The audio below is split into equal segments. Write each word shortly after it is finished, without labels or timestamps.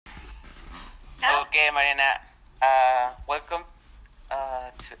Okay, Mariana. Welcome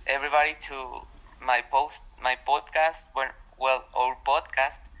to everybody to my podcast. Our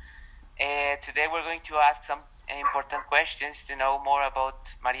podcast. Today we're going to ask some important questions to know more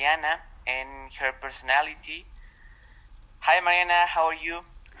about Mariana and her personality. Hi, Mariana. How are you?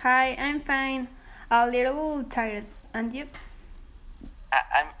 Hi, I'm fine. A little tired. And you?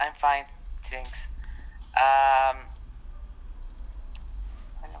 I'm fine. Thanks. Um,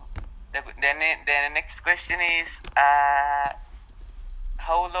 the next question is how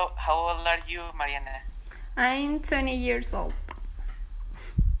old are you, Mariana? I'm 20 years old.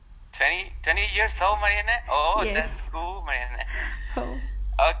 20 years old, Mariana? Oh, Yes. That's cool, Mariana. Oh.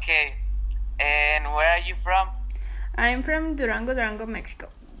 Okay. And where are you from? I'm from Durango, Mexico.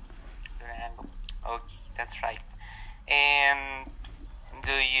 Durango. Okay, that's right. And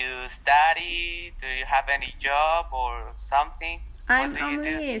do you study? Do you have any job or something? I'm What do you do?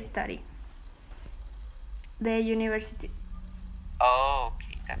 only study the university. Oh,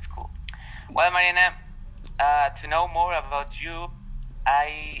 okay, that's cool. Well, Mariana, to know more about you,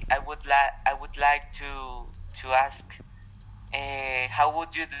 I would like to ask, how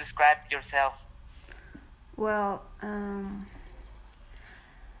would you describe yourself? Well,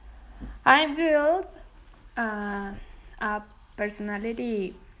 I'm good. A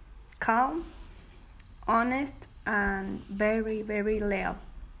personality calm, honest, and very, very loyal.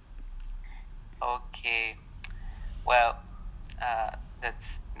 Okay, well,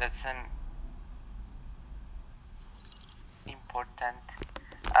 that's an important.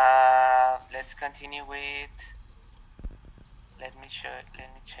 Let's continue with. Let me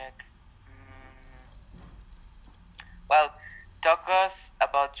check. Well, talk us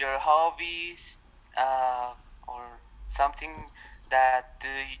about your hobbies, or something that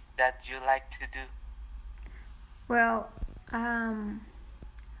you like to do. Well,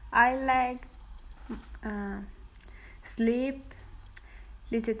 I like sleep,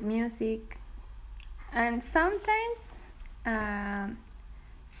 listen to music, and sometimes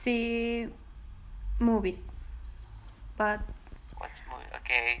see movies. But What's movie?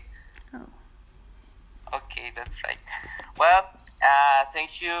 Okay, oh, okay, that's right. Well,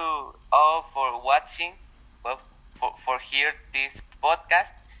 thank you all for watching. Well, for hear this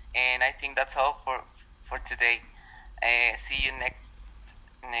podcast, and I think that's all for today. See you next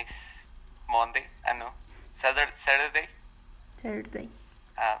Monday. I know Saturday. Thursday.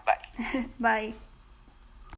 Bye. Bye.